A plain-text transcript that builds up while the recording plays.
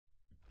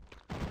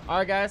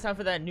Alright guys, time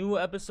for that new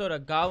episode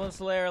of Goblin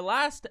Slayer.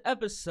 Last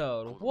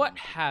episode, what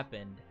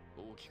happened?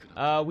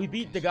 We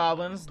beat the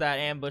goblins that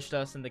ambushed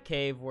us in the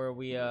cave where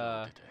we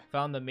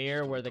found the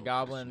mirror where the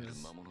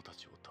goblins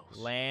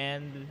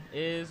land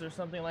is or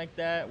something like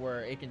that,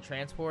 where it can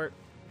transport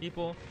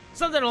people.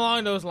 Something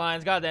along those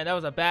lines. Goddamn, that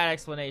was a bad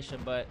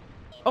explanation, but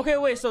okay,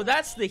 wait, so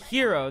that's the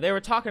hero they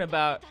were talking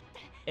about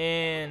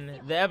in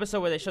the episode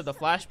where they showed the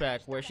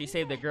flashback where she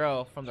saved the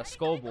girl from the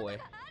skull boy.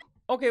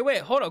 Okay,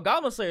 wait, hold up.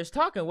 Goblin Slayer's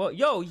talking. Well,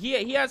 yo,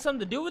 he had something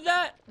to do with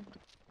that?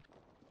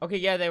 Okay,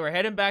 yeah, they were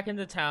heading back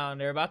into town.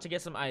 They were about to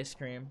get some ice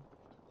cream.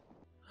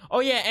 Oh,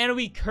 yeah, and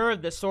we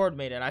curved the sword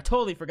maiden. I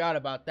totally forgot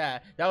about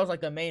that. That was,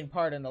 like, the main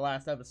part in the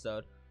last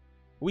episode.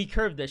 We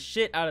curved the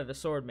shit out of the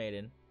sword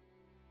maiden.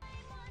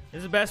 This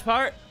is the best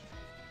part?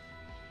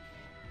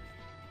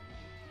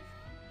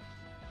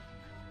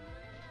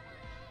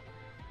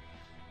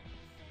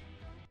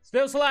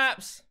 Still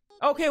slaps.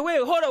 Okay,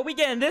 wait, hold up. We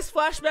getting this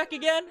flashback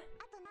again?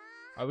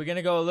 Are we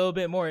gonna go a little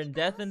bit more in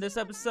depth in this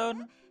episode?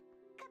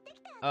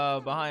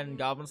 Behind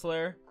Goblin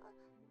Slayer?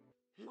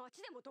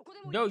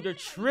 No, you're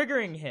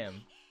triggering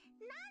him.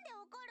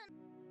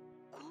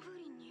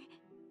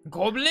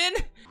 Goblin?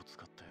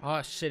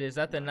 Oh shit, is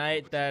that the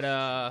night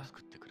that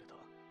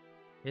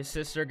his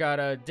sister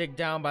got digged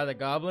down by the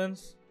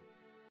goblins?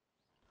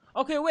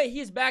 Okay, wait,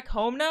 he's back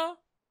home now?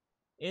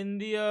 In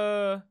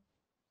the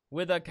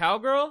with a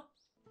cowgirl?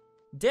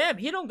 Damn,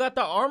 he don't got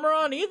the armor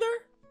on either?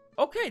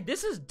 Okay,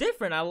 this is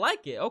different. I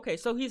like it. Okay,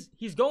 so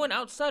he's going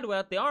outside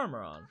without the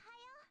armor on.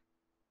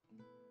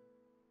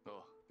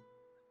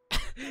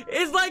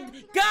 It's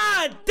like,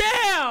 god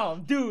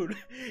damn, dude.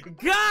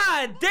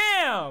 God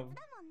damn.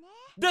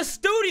 The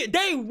studio,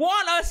 they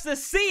want us to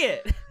see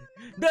it.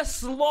 The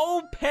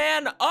slow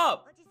pan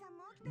up.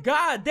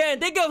 God damn,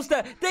 they gave us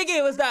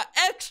that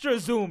extra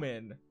zoom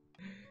in.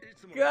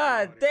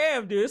 God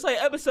damn, dude. It's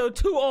like episode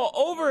 2 all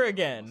over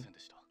again.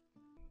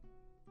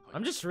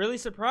 I'm just really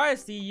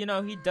surprised he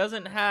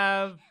doesn't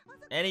have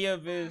any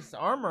of his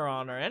armor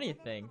on or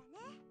anything.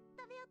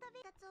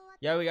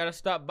 Yeah, we gotta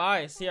stop by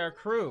and see our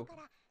crew.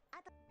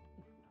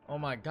 Oh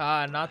my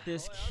god, not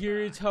this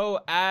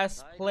Kirito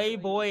ass,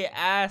 playboy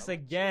ass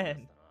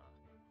again.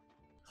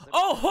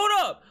 Oh, hold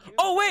up!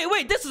 Oh,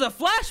 wait, this is a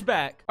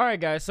flashback!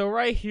 Alright guys, so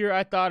right here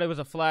I thought it was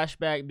a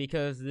flashback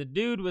because the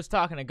dude was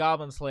talking to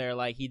Goblin Slayer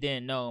like he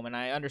didn't know him, and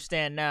I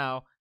understand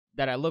now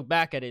that I look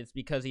back at it, it's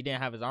because he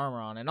didn't have his armor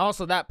on. And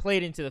also that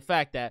played into the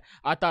fact that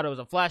I thought it was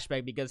a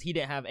flashback because he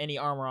didn't have any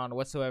armor on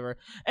whatsoever.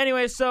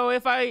 Anyways, so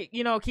if I,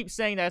 keep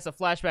saying that it's a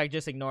flashback,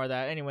 just ignore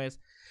that. Anyways,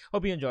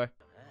 hope you enjoy.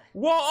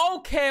 Whoa,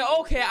 okay,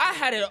 I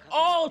had it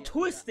all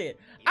twisted.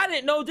 I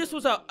didn't know this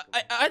was a,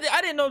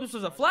 I didn't know this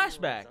was a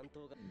flashback.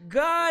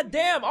 God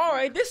damn,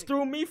 alright, this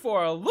threw me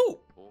for a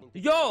loop.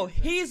 Yo,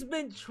 he's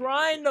been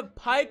trying to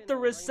pipe the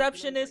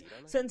receptionist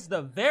since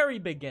the very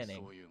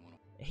beginning.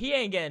 He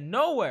ain't getting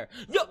nowhere.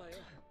 Yo,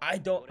 I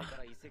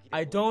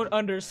don't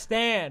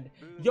understand.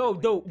 Yo,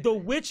 the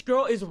witch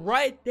girl is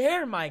right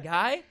there, my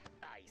guy.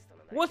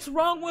 What's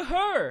wrong with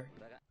her?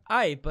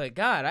 But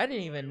God, I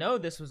didn't even know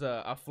this was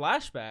a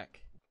flashback.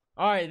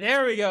 All right,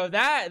 there we go.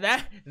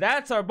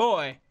 That's our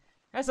boy.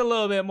 That's a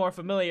little bit more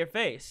familiar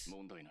face.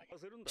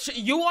 Shit,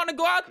 you want to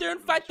go out there and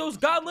fight those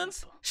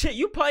goblins? Shit,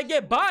 you probably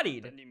get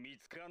bodied.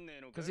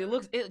 Cause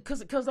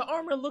the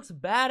armor looks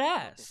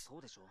badass.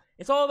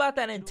 It's all about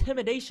that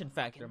intimidation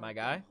factor, my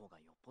guy.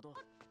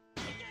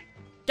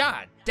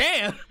 God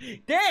damn,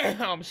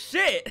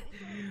 shit.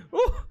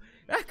 Ooh,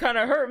 that kind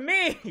of hurt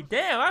me.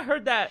 Damn, I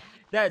heard that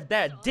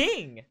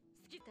ding.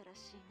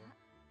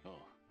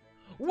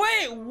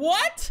 Wait,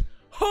 what?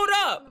 Hold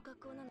up.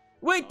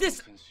 Wait,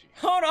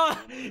 hold on.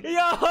 Yo,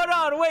 hold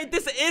on. Wait,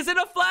 this isn't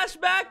a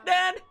flashback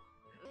then?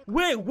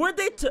 Wait, were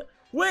they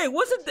wait,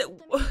 wasn't that?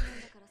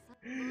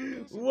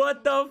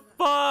 What the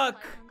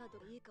fuck?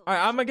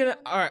 Alright,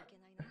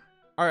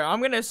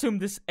 I'm gonna assume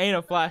this ain't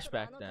a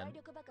flashback then.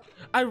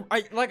 I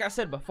like I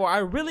said before, I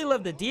really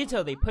love the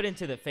detail they put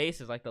into the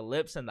faces, like the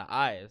lips and the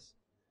eyes.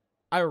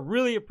 I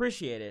really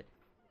appreciate it.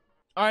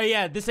 Alright,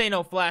 yeah, this ain't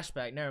no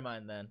flashback. Never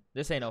mind then.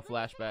 This ain't no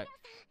flashback.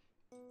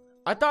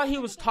 I thought he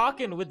was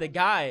talking with the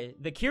guy,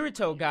 the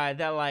Kirito guy,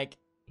 that like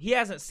he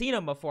hasn't seen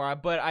him before,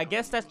 but I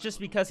guess that's just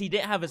because he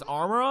didn't have his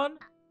armor on.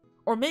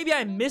 Or maybe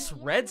I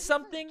misread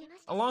something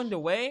along the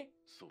way.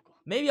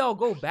 Maybe I'll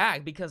go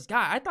back because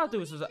God, I thought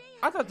this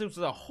was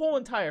a whole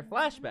entire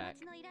flashback.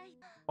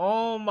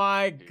 Oh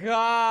my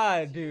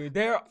god, dude.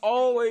 They're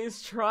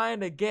always trying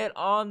to get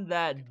on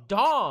that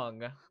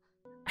dong.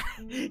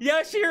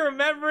 Yo, she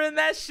remembering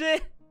that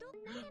shit?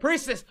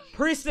 Priestess,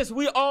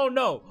 we all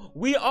know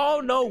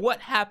what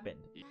happened.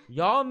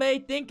 Y'all may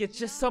think it's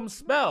just some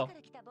spell,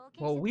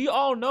 but we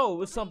all know it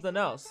was something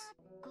else.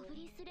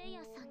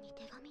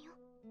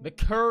 The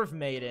Curve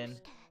Maiden.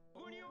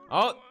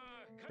 Oh,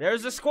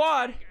 there's the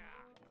squad.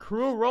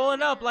 Crew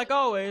rolling up like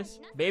always.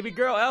 Baby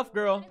girl, elf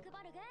girl.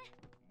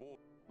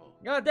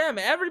 God damn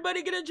it,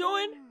 everybody gonna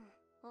join?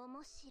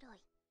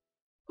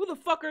 Who the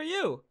fuck are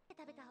you?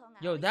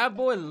 Yo, that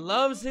boy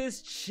loves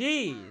his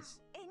cheese.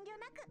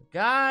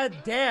 God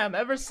damn,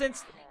 ever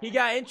since he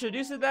got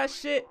introduced to that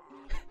shit,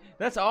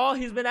 that's all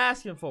he's been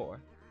asking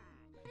for.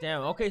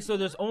 Damn, okay, so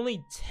there's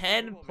only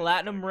 10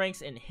 platinum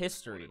ranks in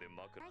history.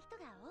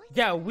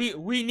 Yeah,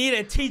 we need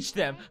to teach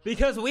them,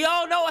 because we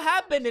all know what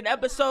happened in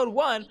episode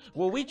 1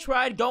 where we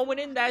tried going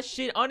in that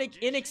shit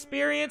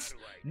inexperienced,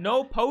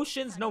 no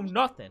potions, no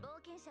nothing.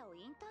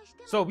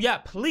 So yeah,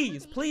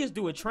 please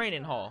do a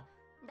training hall.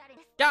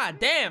 God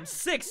damn,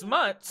 6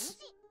 months.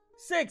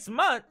 6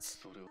 months?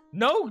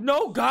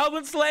 No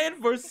goblin slaying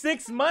for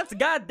 6 months?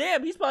 God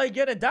damn, he's probably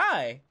gonna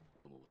die.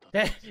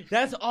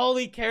 That's all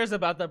he cares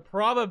about, the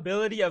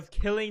probability of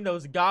killing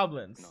those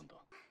goblins.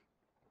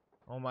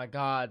 Oh my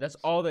god, that's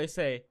all they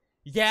say.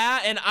 Yeah,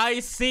 and I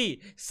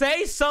see.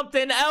 Say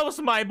something else,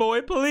 my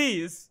boy,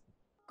 please.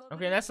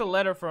 Okay, that's a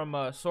letter from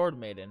Sword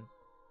Maiden.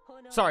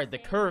 Sorry, the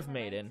Curve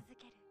Maiden.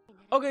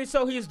 Okay,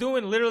 so he's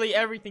doing literally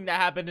everything that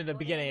happened in the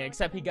beginning,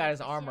 except he got his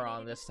armor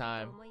on this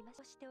time.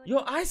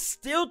 Yo, I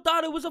still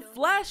thought it was a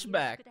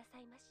flashback.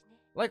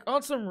 Like,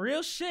 on some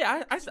real shit,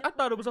 I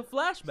thought it was a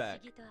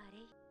flashback.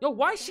 Yo,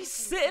 why is she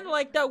sitting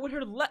like that with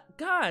her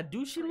God,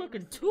 dude, she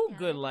looking too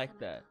good like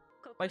that.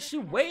 Like, she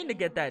waiting to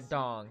get that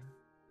dong.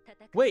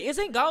 Wait,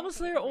 isn't Goblin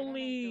Slayer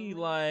only,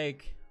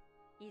 like,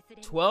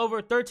 12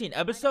 or 13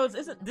 episodes?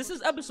 This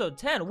is episode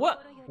 10.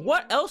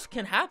 What else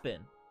can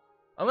happen?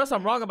 Unless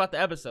I'm wrong about the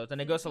episodes and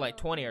it goes to like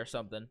 20 or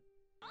something.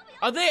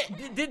 Are they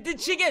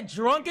did she get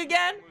drunk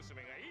again?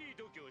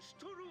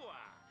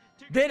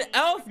 Did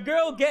Elf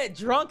Girl get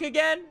drunk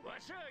again?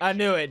 I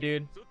knew it,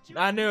 dude.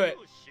 I knew it.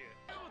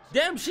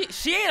 Damn,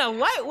 she ain't a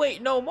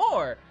lightweight no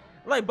more.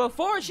 Like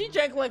before, she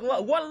drank like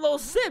one little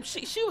sip.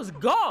 She was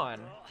gone.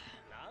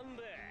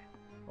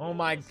 Oh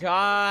my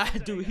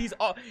god, dude,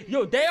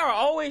 yo, they are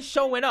always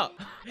showing up.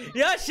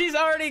 Yeah, she's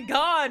already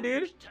gone,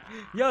 dude.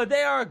 Yo,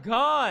 they are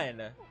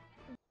gone.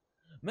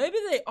 Maybe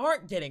they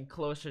aren't getting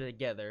closer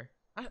together.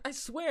 I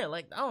swear,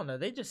 like, I don't know,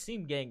 they just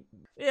seem getting...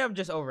 Yeah, I'm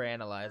just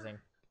overanalyzing.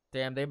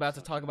 Damn, they about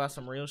to talk about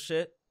some real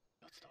shit.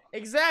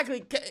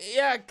 Exactly,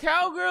 yeah,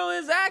 Cowgirl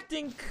is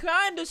acting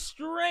kinda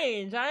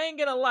strange, I ain't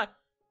gonna lie.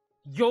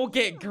 You'll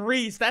get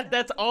greased,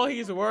 that's all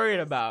he's worried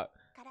about.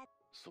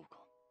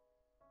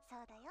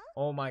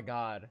 Oh my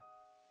god.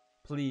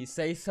 Please,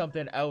 say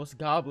something else,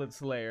 Goblin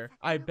Slayer.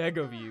 I beg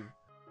of you.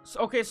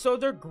 Okay, so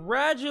they're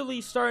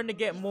gradually starting to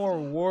get more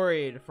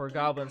worried for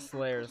Goblin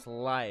Slayer's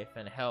life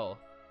and health.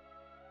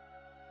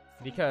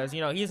 Because,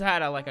 you know, he's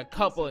had like a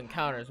couple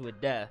encounters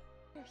with death.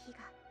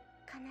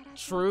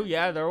 True,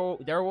 yeah,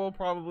 there will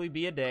probably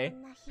be a day.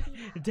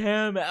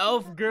 Damn,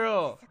 Elf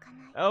Girl.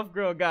 Elf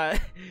Girl got...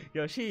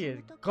 Yo, she is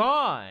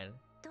gone.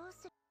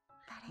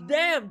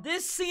 Damn,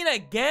 this scene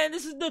again?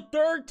 This is the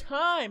 3rd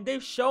time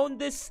they've shown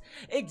this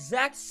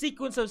exact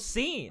sequence of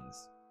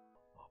scenes.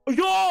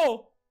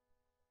 Yo!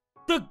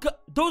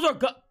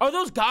 Are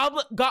those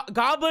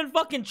goblin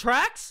fucking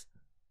tracks?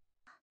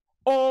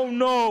 Oh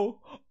no!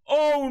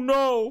 Oh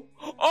no!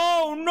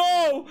 Oh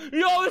no!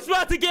 Yo, it's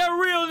about to get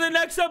real in the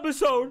next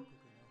episode.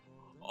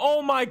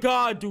 Oh my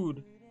god,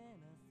 dude.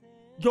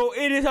 Yo,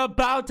 it is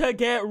about to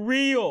get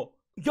real.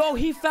 Yo,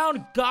 he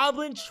found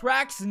goblin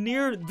tracks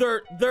near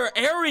their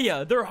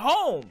area, their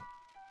home.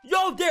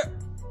 Yo,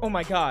 oh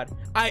my god.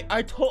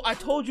 I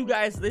told you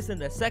guys this in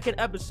the 2nd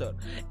episode.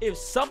 If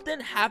something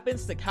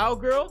happens to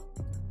Cowgirl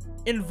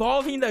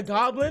involving the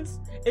goblins,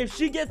 if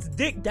she gets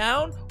dicked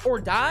down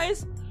or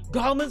dies,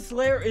 Goblin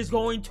Slayer is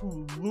going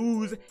to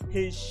lose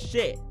his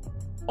shit.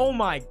 Oh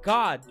my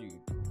god, dude.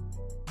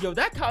 Yo,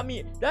 that caught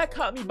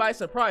me by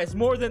surprise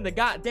more than the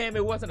goddamn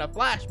it wasn't a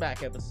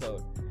flashback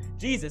episode.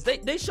 Jesus,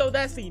 they showed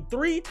that scene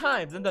 3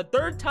 times, and the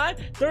third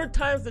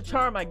time's the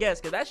charm, I guess,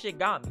 because that shit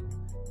got me.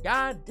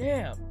 God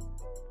damn.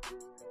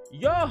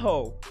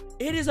 Yo,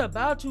 it is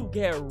about to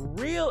get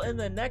real in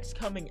the next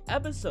coming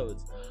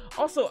episodes.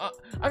 Also,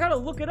 I gotta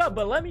look it up,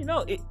 but let me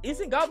know.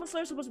 Isn't Goblin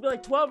Slayer supposed to be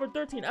like 12 or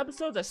 13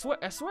 episodes? I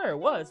swear it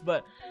was,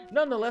 but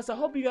nonetheless, I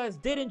hope you guys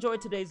did enjoy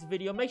today's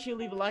video. Make sure you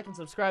leave a like and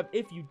subscribe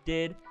if you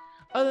did.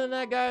 Other than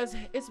that, guys,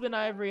 it's been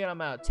Ivory, and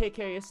I'm out. Take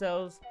care of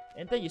yourselves,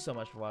 and thank you so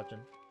much for watching.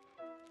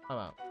 I'm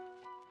out.